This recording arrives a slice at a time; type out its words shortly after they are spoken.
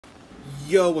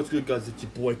Yo, what's good guys, it's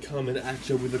your boy coming at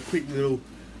you with a quick little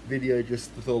video just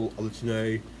to let you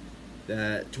know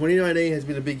that 2019 has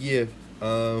been a big year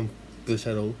for the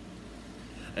channel,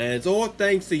 and it's all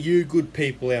thanks to you good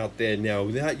people out there. Now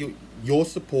without your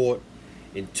support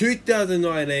in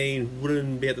 2019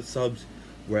 wouldn't be at the subs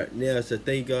right now, so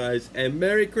thank you guys, and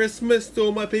Merry Christmas to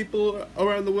all my people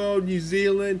around the world: New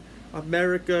Zealand,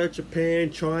 America,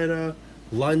 Japan, China,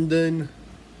 London.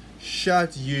 Shout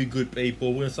out to you good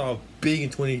people. We're gonna start big in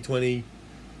 2020.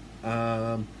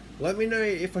 Let me know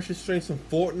if I should stream some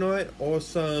Fortnite or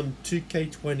some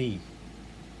 2K20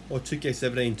 or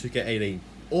 2K17, 2K18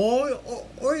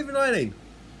 or even 19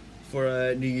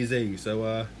 for New Year's Eve.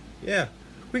 So yeah,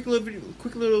 quick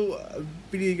little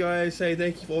video guys. Say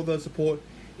thank you for all the support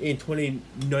in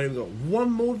 2019. We've got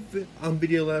one more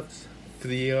video left for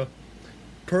the year.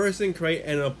 Person create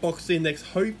an unboxing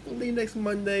hopefully next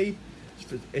Monday.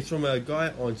 It's from a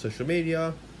guy on social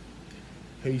media.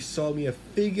 He sold me a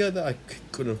figure that I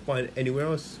couldn't find anywhere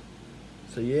else.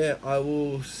 So yeah, I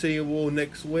will see you all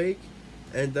next week.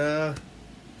 And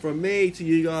from me to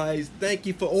you guys, thank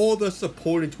you for all the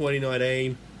support in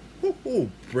 2019. Woo-hoo.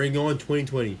 Bring on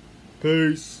 2020.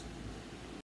 Peace.